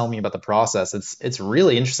Ben was telling me about the process. It's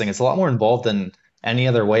really interesting. It's a lot more involved than any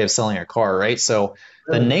other way of selling a car, right? So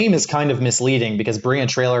the name is kind of misleading because Bring a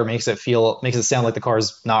Trailer makes it sound like the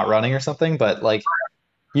car's not running or something, but like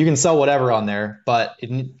you can sell whatever on there, but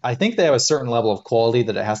I think they have a certain level of quality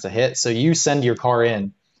that it has to hit. So you send your car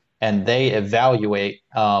in and they evaluate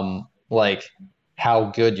like how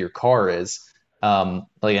good your car is, like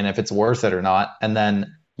and if it's worth it or not. And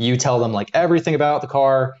then you tell them like everything about the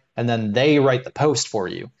car, and then they write the post for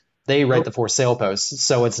you. They write the for sale post.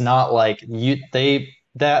 So it's not like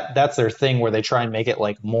that's their thing where they try and make it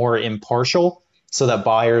like more impartial so that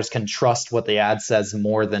buyers can trust what the ad says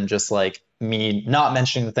more than just like me not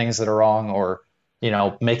mentioning the things that are wrong or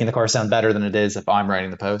making the car sound better than it is if I'm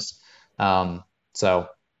writing the post. So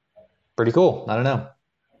pretty cool. I don't know.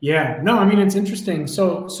 Yeah, no, I mean it's interesting.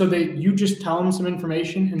 So you just tell them some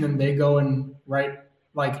information and then they go and write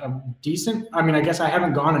like a decent. I mean, I guess I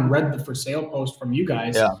haven't gone and read the for sale post from you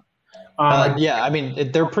guys. Yeah. Yeah, I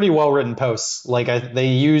mean they're pretty well written posts. Like they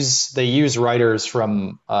use writers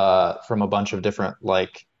from a bunch of different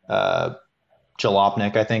like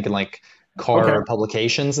Jalopnik, I think, and like car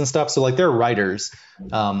publications and stuff. So like they're writers.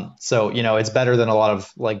 So it's better than a lot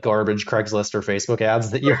of like garbage Craigslist or Facebook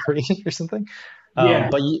ads that you read or something.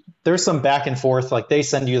 But there's some back and forth. Like they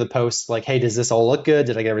send you the post like, hey, does this all look good?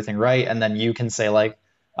 Did I get everything right? And then you can say like,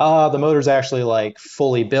 the motor's actually like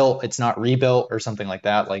fully built. It's not rebuilt or something like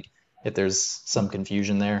that. Like if there's some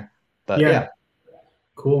confusion there. But yeah.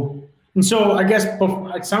 Cool. And so I guess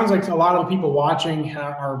it sounds like a lot of the people watching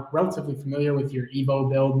are relatively familiar with your Evo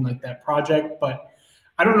build and like that project, but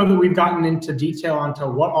I don't know that we've gotten into detail onto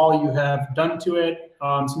what all you have done to it.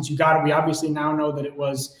 Since you got it, we obviously now know that it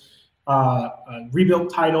was a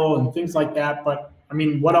rebuilt title and things like that. But I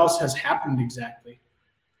mean, what else has happened exactly?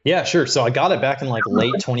 Yeah, sure. So I got it back in like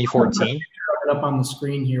late 2014. It up on the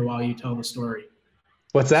screen here while you tell the story.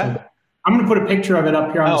 What's that? So I'm going to put a picture of it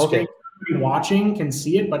up here on the screen. Watching can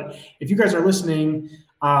see it, but if you guys are listening,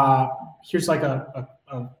 here's like a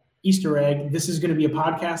Easter egg. This is going to be a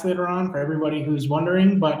podcast later on for everybody who's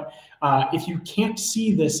wondering, but if you can't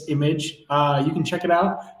see this image, you can check it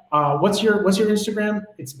out. What's your Instagram?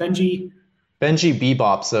 It's Benji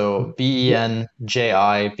Bebop. So BenjiBeBop.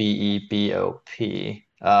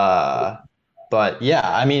 But yeah,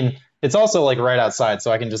 I mean, it's also like right outside,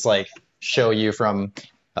 so I can just like show you from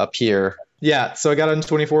up here. Yeah, so I got it in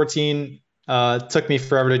 2014. Took me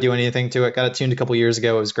forever to do anything to it. Got it tuned a couple years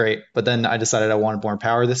ago. It was great, but then I decided I wanted more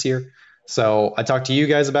power this year. So I talked to you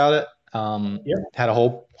guys about it. Had a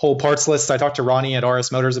whole parts list. I talked to Ronnie at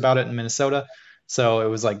RS Motors about it in Minnesota. So it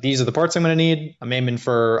was like, these are the parts I'm going to need. I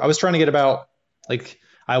was trying to get about like,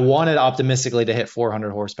 I wanted optimistically to hit 400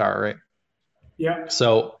 horsepower, right? Yeah.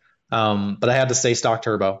 So, but I had to stay stock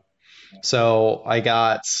turbo. So I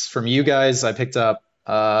got from you guys, I picked up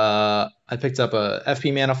a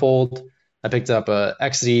FP manifold. I picked up a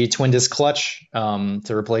XD twin disc clutch to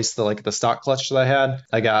replace the stock clutch that I had.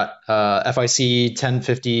 I got FIC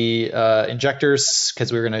 1050 injectors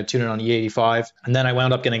because we were going to tune it on E85. And then I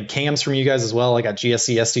wound up getting cams from you guys as well. I got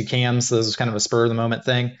GSC S2 cams. So this was kind of a spur of the moment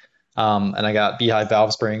thing. And I got Beehive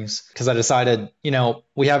valve springs because I decided,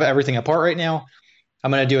 we have everything apart right now. I'm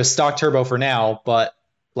going to do a stock turbo for now, but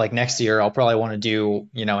like next year, I'll probably want to do,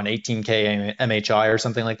 an 18K MHI or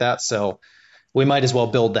something like that. So we might as well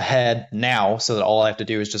build the head now so that all I have to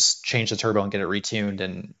do is just change the turbo and get it retuned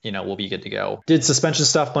and, we'll be good to go. Did suspension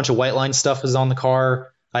stuff, bunch of white line stuff is on the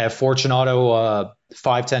car. I have Fortunato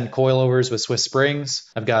 510 coilovers with Swiss springs.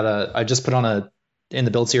 I just put on in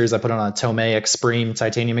the build series, I put on a Tomei Extreme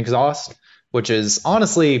titanium exhaust, which is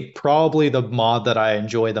honestly probably the mod that I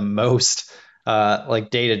enjoy the most like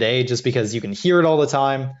day to day, just because you can hear it all the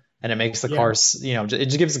time. And it makes the car, it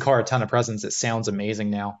just gives the car a ton of presence. It sounds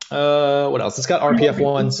amazing now. What else? It's got RPF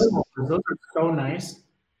ones. Those are so nice.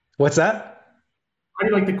 What's that? How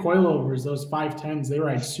do you like the coilovers? Those 510s, they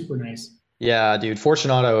ride super nice. Yeah, dude.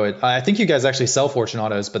 Fortunato. I think you guys actually sell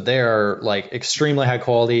Fortunatos, but they are like extremely high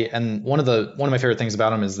quality. And one of my favorite things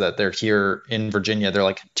about them is that they're here in Virginia. They're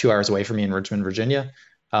like 2 hours away from me in Richmond, Virginia.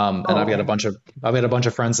 And I've got a bunch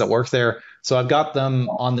of friends that work there. So I've got them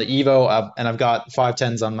on the Evo and I've got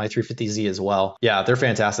 510s on my 350Z as well. Yeah, they're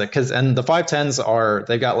fantastic. And the 510s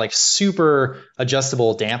they've got like super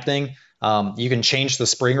adjustable dampening. You can change the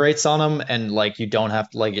spring rates on them and like, you don't have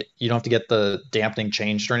to get the dampening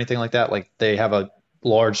changed or anything like that. Like they have a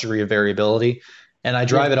large degree of variability and I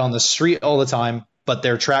drive it on the street all the time, but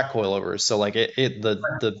they're track coilovers. So like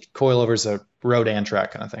the coilovers are road and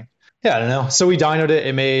track kind of thing. Yeah, I don't know. So we dynoed it.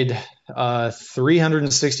 It made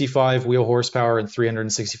 365 wheel horsepower and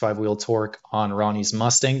 365 wheel torque on Ronnie's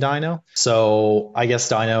Mustang dyno. So I guess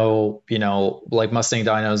dyno, like Mustang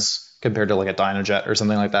dynos compared to like a Dynojet or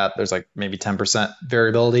something like that, there's like maybe 10%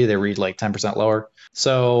 variability. They read like 10% lower.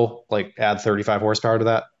 So like add 35 horsepower to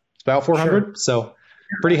that. It's about 400. Sure. So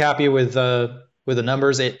pretty happy with with the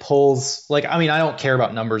numbers. It pulls like, I mean, I don't care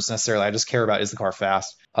about numbers necessarily. I just care about, is the car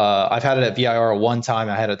fast? I've had it at VIR one time.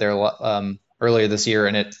 I had it there earlier this year,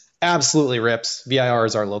 and it absolutely rips. VIR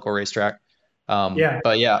is our local racetrack. Yeah.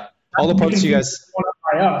 But yeah, all the parts you guys.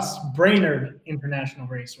 By us, Brainerd International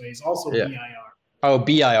Raceway is also Yeah. VIR. Oh,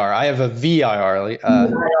 BIR. I have a VIR.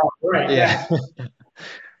 Right. Yeah.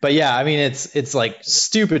 But yeah, I mean, it's like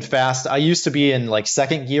stupid fast. I used to be in like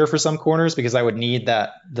second gear for some corners because I would need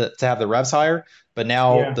that to have the revs higher. But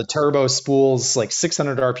now the turbo spools like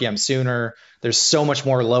 600 RPM sooner. There's so much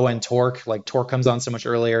more low end torque. Like torque comes on so much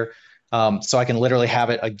earlier. So I can literally have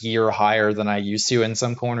it a gear higher than I used to in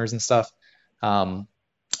some corners and stuff.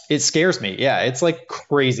 It scares me. Yeah, it's like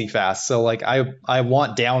crazy fast. So like I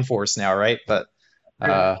want downforce now, right? But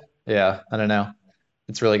yeah, I don't know.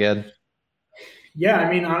 It's really good. Yeah,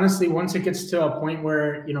 I mean, honestly, once it gets to a point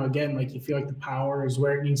where, again, like you feel like the power is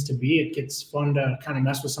where it needs to be, it gets fun to kind of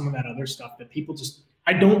mess with some of that other stuff that people just,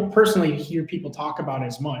 I don't personally hear people talk about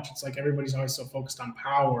as much. It's like everybody's always so focused on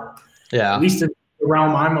power. Yeah. At least in the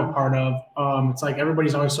realm I'm a part of, it's like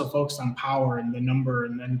everybody's always so focused on power and the number,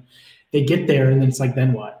 and then they get there and then it's like,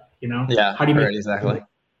 then what? Yeah. How do you make exactly?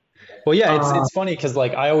 Well, yeah, it's funny because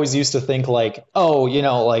like I always used to think like, oh,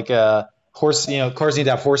 like cars need to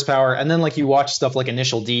have horsepower, and then like you watch stuff like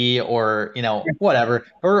Initial D or whatever,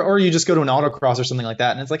 or you just go to an autocross or something like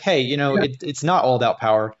that, and it's like, hey, it's not all about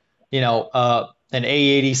power. An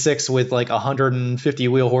A86 with like 150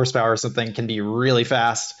 wheel horsepower or something can be really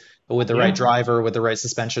fast with the right driver, with the right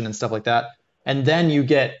suspension and stuff like that. And then you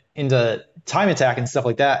get into time attack and stuff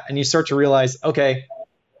like that, and you start to realize, okay,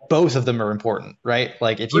 both of them are important, right?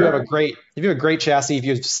 Like if you have a great chassis, if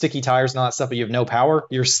you have sticky tires and all that stuff, but you have no power,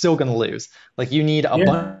 you're still going to lose. Like you need a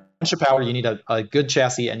bunch of power, you need a good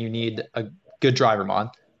chassis, and you need a good driver mod.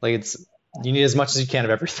 Like you need as much as you can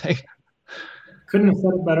of everything. Couldn't have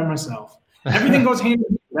said it better myself. Everything goes hand in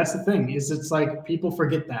hand. That's the thing, is it's like people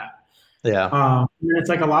forget that. Yeah. It's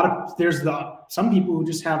like there's some people who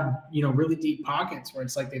just have, really deep pockets where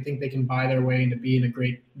it's like they think they can buy their way into being a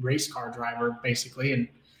great race car driver, basically. And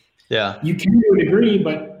yeah, you can to a degree,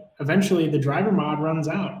 but eventually the driver mod runs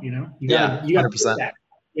out. You got 100%. That,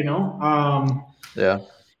 yeah.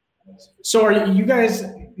 So are you guys,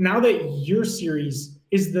 now that your series,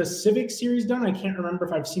 is the Civic series done? I can't remember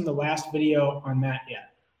if I've seen the last video on that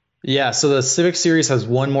yet. Yeah, so the Civic series has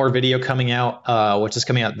one more video coming out, which is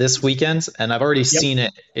coming out this weekend, and I've already seen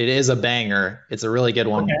it. It is a banger. It's a really good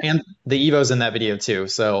one, and the Evo's in that video too,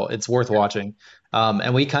 so it's worth watching.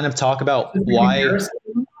 And we kind of talk about why.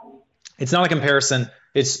 It's not a comparison.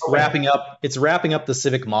 It's wrapping up. It's wrapping up the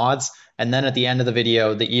Civic mods, and then at the end of the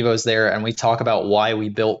video, the Evo's there, and we talk about why we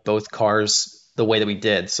built both cars the way that we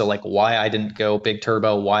did. So like why I didn't go big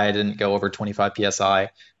turbo, why I didn't go over 25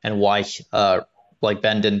 psi, and why like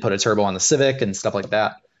Ben didn't put a turbo on the Civic and stuff like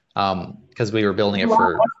that, because we were building it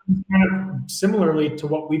for. Kind of similarly to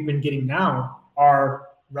what we've been getting now are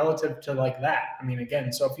relative to like that. I mean,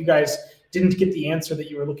 again, so if you guys didn't get the answer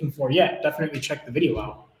that you were looking for yet, definitely check the video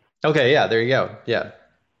out. Okay, yeah, there you go. Yeah.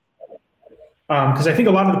 Because I think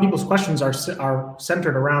a lot of the people's questions are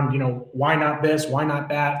centered around, why not this, why not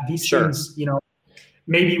that? These things,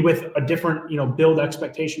 maybe with a different, build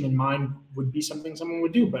expectation in mind would be something someone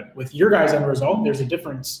would do. But with your guys' end result, there's a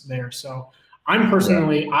difference there. So I'm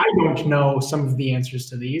personally, I don't know some of the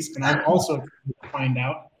answers to these, and I'm also trying to find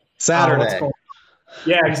out. Saturday.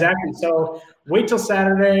 Yeah, exactly. So wait till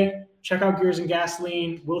Saturday. Check out Gears and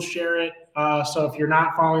Gasoline. We'll share it. So if you're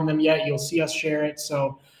not following them yet, you'll see us share it.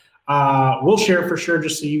 So we'll share it for sure,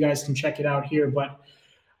 just so you guys can check it out here. But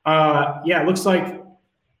it looks like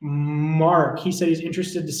Mark, he said he's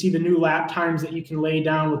interested to see the new lap times that you can lay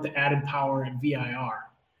down with the added power at VIR.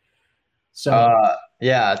 So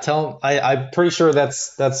yeah, I'm pretty sure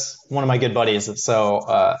that's one of my good buddies. So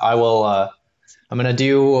I will. I'm gonna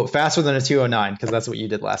do faster than a 209 because that's what you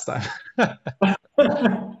did last time.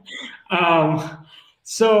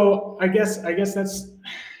 So I guess that's,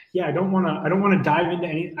 I don't want to dive into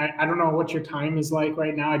any, I don't know what your time is like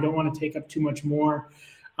right now. I don't want to take up too much more.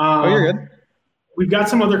 You're good. We've got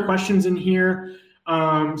some other questions in here,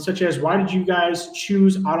 such as why did you guys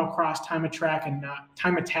choose autocross time attack and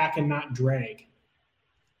not drag?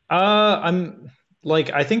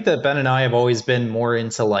 I think that Ben and I have always been more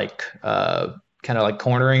into like kind of like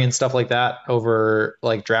cornering and stuff like that over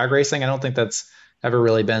like drag racing. I don't think that's ever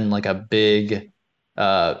really been like a big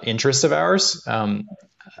interest of ours.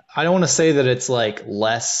 I don't want to say that it's like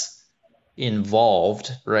less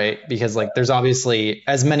involved, right? Because like there's obviously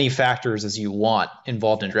as many factors as you want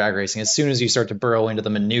involved in drag racing. As soon as you start to burrow into the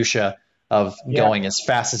minutia of going as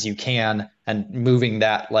fast as you can and moving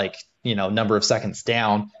that like number of seconds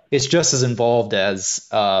down. It's just as involved as,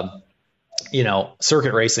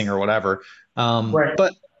 circuit racing or whatever. Right.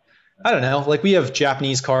 But I don't know, like we have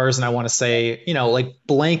Japanese cars, and I want to say, like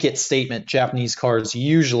blanket statement, Japanese cars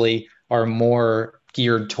usually are more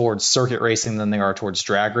geared towards circuit racing than they are towards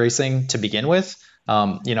drag racing to begin with.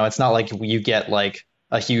 It's not like you get like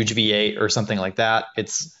a huge V8 or something like that.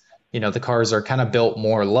 It's, the cars are kind of built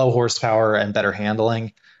more low horsepower and better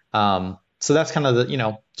handling. So that's kind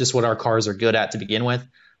of just what our cars are good at to begin with.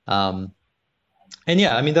 And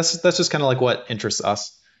yeah, I mean, that's just kind of like what interests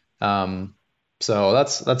us. So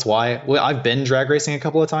that's why I've been drag racing a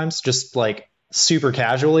couple of times, just like super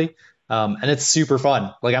casually. And it's super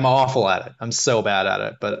fun. Like I'm awful at it. I'm so bad at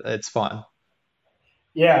it, but it's fun.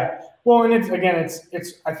 Yeah. Well, and it's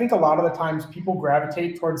I think a lot of the times people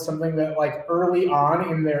gravitate towards something that like early on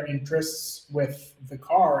in their interests with the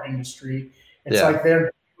car industry, it's like they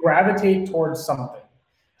gravitate towards something.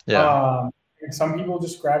 Yeah. And some people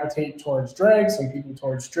just gravitate towards drag, some people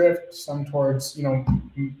towards drift, some towards,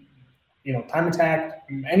 time attack,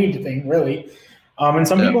 anything really. And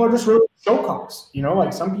some people are just really show cars,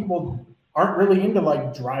 like some people aren't really into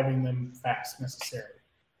like driving them fast necessarily.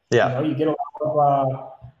 Yeah. You get a lot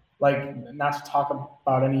of like, not to talk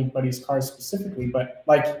about anybody's cars specifically, but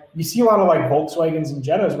like you see a lot of like Volkswagens and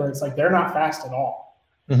Jettas where it's like they're not fast at all,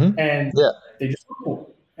 and they just look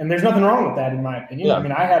cool. And there's nothing wrong with that, in my opinion. Yeah. I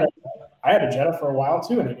mean, I had a Jetta for a while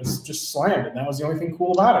too, and it was just slammed, and that was the only thing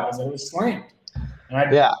cool about it, was that it was slammed. And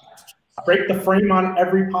I'd break the frame on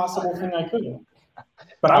every possible thing I could.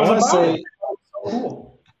 But I want to say, it was so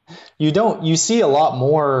cool. You see a lot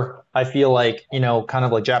more, I feel like, kind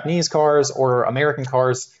of like Japanese cars or American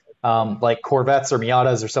cars, like Corvettes or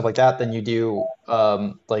Miatas or stuff like that, than you do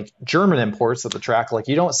like German imports at the track. Like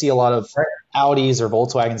you don't see a lot of Audis or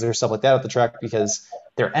Volkswagens or stuff like that at the track because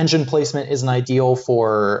their engine placement isn't ideal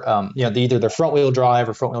for, either their front wheel drive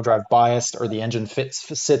or front wheel drive biased, or the engine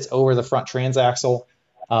sits over the front transaxle,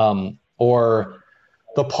 or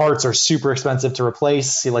the parts are super expensive to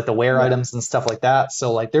replace, see like the wear items and stuff like that.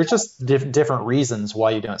 So like there's just different reasons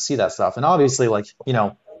why you don't see that stuff. And obviously, like,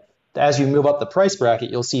 as you move up the price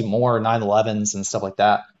bracket, you'll see more 911s and stuff like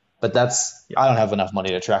that. But I don't have enough money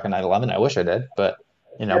to track a 911. I wish I did, but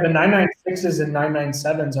the 996s and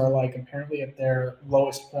 997s are like apparently at their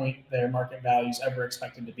lowest point their market values ever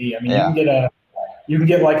expected to be. I mean, you can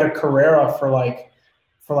get like a Carrera for like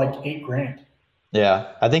 $8,000.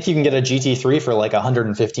 Yeah, I think you can get a GT3 for like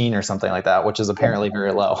 115 or something like that, which is apparently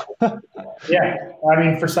very low. Yeah, I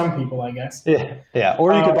mean, for some people, I guess. Yeah.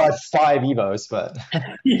 Or you could buy 5 Evos, but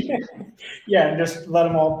yeah, and just let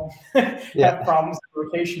them all have problems with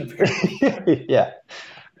rotation, apparently. Yeah.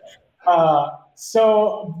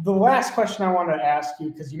 So the last question I want to ask you,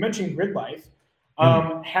 because you mentioned Grid Life,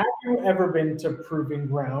 have you ever been to Proving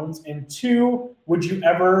Grounds? And 2, would you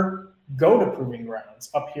ever go to Proving Grounds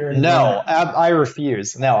up here? No, I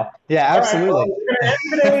refuse. No. Yeah, absolutely.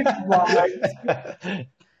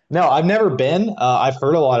 No, I've never been. I've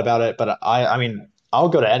heard a lot about it, but I mean, I'll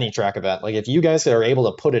go to any track event. Like if you guys are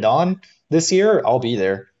able to put it on this year, I'll be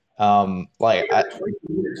there.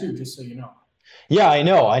 Just so you know. Yeah, I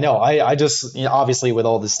know. I just, obviously with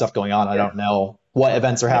all this stuff going on, I don't know what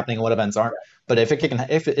events are happening and what events aren't. But if it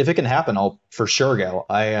can happen, I'll for sure go.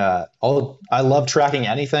 I love tracking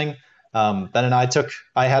anything. Ben and I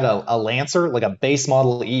had a Lancer, like a base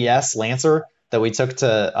model ES Lancer that we took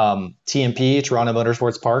to TMP, Toronto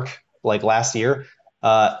Motorsports Park, like last year.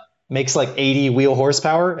 Makes like 80 wheel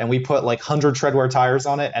horsepower, and we put like 100 treadwear tires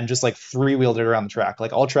on it and just like 3-wheeled it around the track.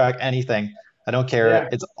 Like I'll track anything. I don't care. Yeah.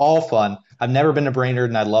 It's all fun. I've never been to Brainerd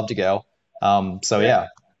and I'd love to go. So yeah,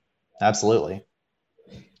 absolutely.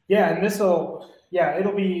 Yeah, and it'll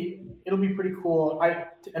be pretty cool.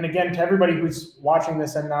 And again, to everybody who's watching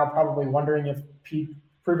this and now probably wondering if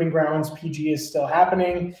Proving Grounds PG is still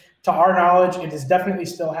happening, to our knowledge, it is definitely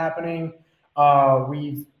still happening.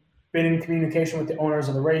 We've been in communication with the owners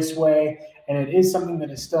of the raceway, and it is something that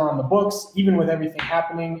is still on the books, even with everything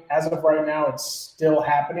happening. As of right now, it's still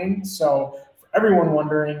happening. So for everyone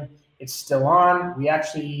wondering, it's still on. We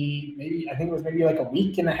actually, I think it was maybe like a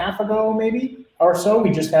week and a half ago, maybe or so, we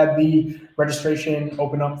just had the registration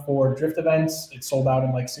open up for drift events. It sold out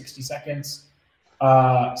in like 60 seconds.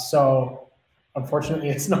 So unfortunately,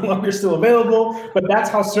 it's no longer still available, but that's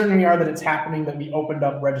how certain we are that it's happening, that we opened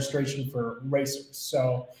up registration for racers.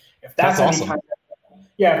 So if that's awesome.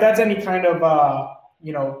 If that's any kind of,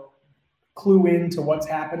 clue into what's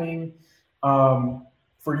happening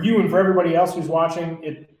for you and for everybody else who's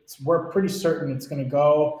watching, we're pretty certain it's going to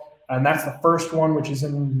go. And that's the first one, which is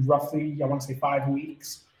in roughly, I want to say 5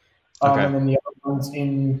 weeks. Okay. And then the other ones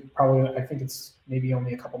in probably, I think it's maybe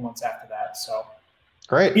only a couple months after that. So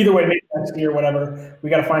great. Either way, maybe next year, whatever. We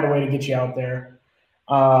got to find a way to get you out there.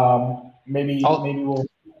 Maybe we'll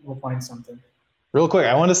find something. Real quick,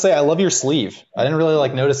 I want to say I love your sleeve. I didn't really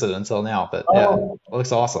like notice it until now, but yeah, it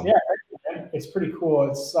looks awesome. Yeah, it's pretty cool.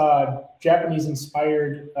 It's Japanese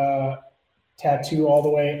inspired tattoo all the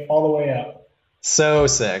way up. So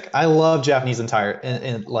sick. I love Japanese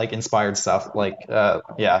inspired stuff.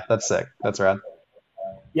 Yeah, that's sick. That's rad.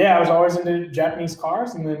 Yeah, I was always into Japanese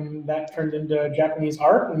cars, and then that turned into Japanese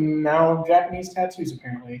art, and now Japanese tattoos,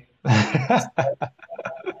 apparently.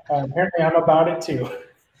 Apparently, I'm about it, too.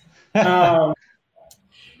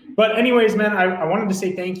 But anyways, man, I wanted to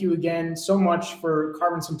say thank you again so much for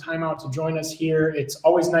carving some time out to join us here. It's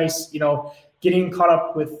always nice, getting caught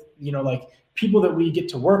up with, people that we get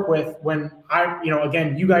to work with when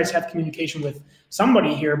again, you guys have communication with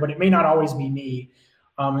somebody here, but it may not always be me.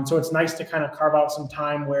 And so it's nice to kind of carve out some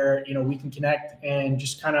time where, we can connect and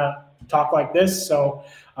just kind of talk like this. So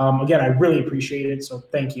again, I really appreciate it. So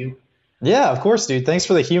thank you. Yeah, of course, dude. Thanks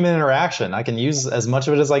for the human interaction. I can use as much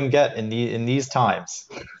of it as I can get in these times.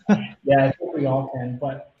 Yeah, I think we all can.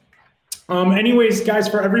 But anyways, guys,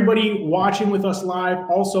 for everybody watching with us live,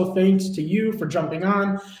 also thanks to you for jumping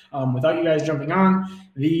on. Without you guys jumping on,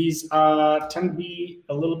 these tend to be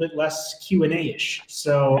a little bit less Q&A-ish.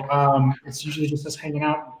 So it's usually just us hanging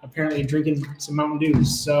out, apparently drinking some Mountain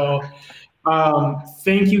Dews. So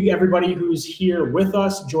thank you, everybody who's here with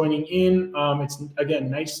us, joining in. It's, again,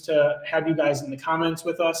 nice to have you guys in the comments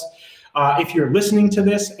with us. If you're listening to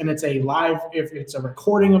this and it's if it's a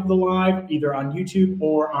recording of the live, either on YouTube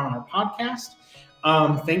or on our podcast,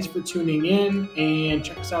 thanks for tuning in, and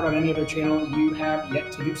check us out on any other channel you have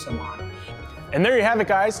yet to do so on. And there you have it,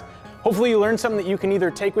 guys. Hopefully you learned something that you can either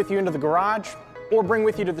take with you into the garage or bring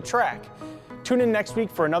with you to the track. Tune in next week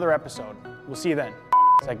for another episode. We'll see you then.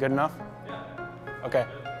 Is that good enough? Yeah. Okay.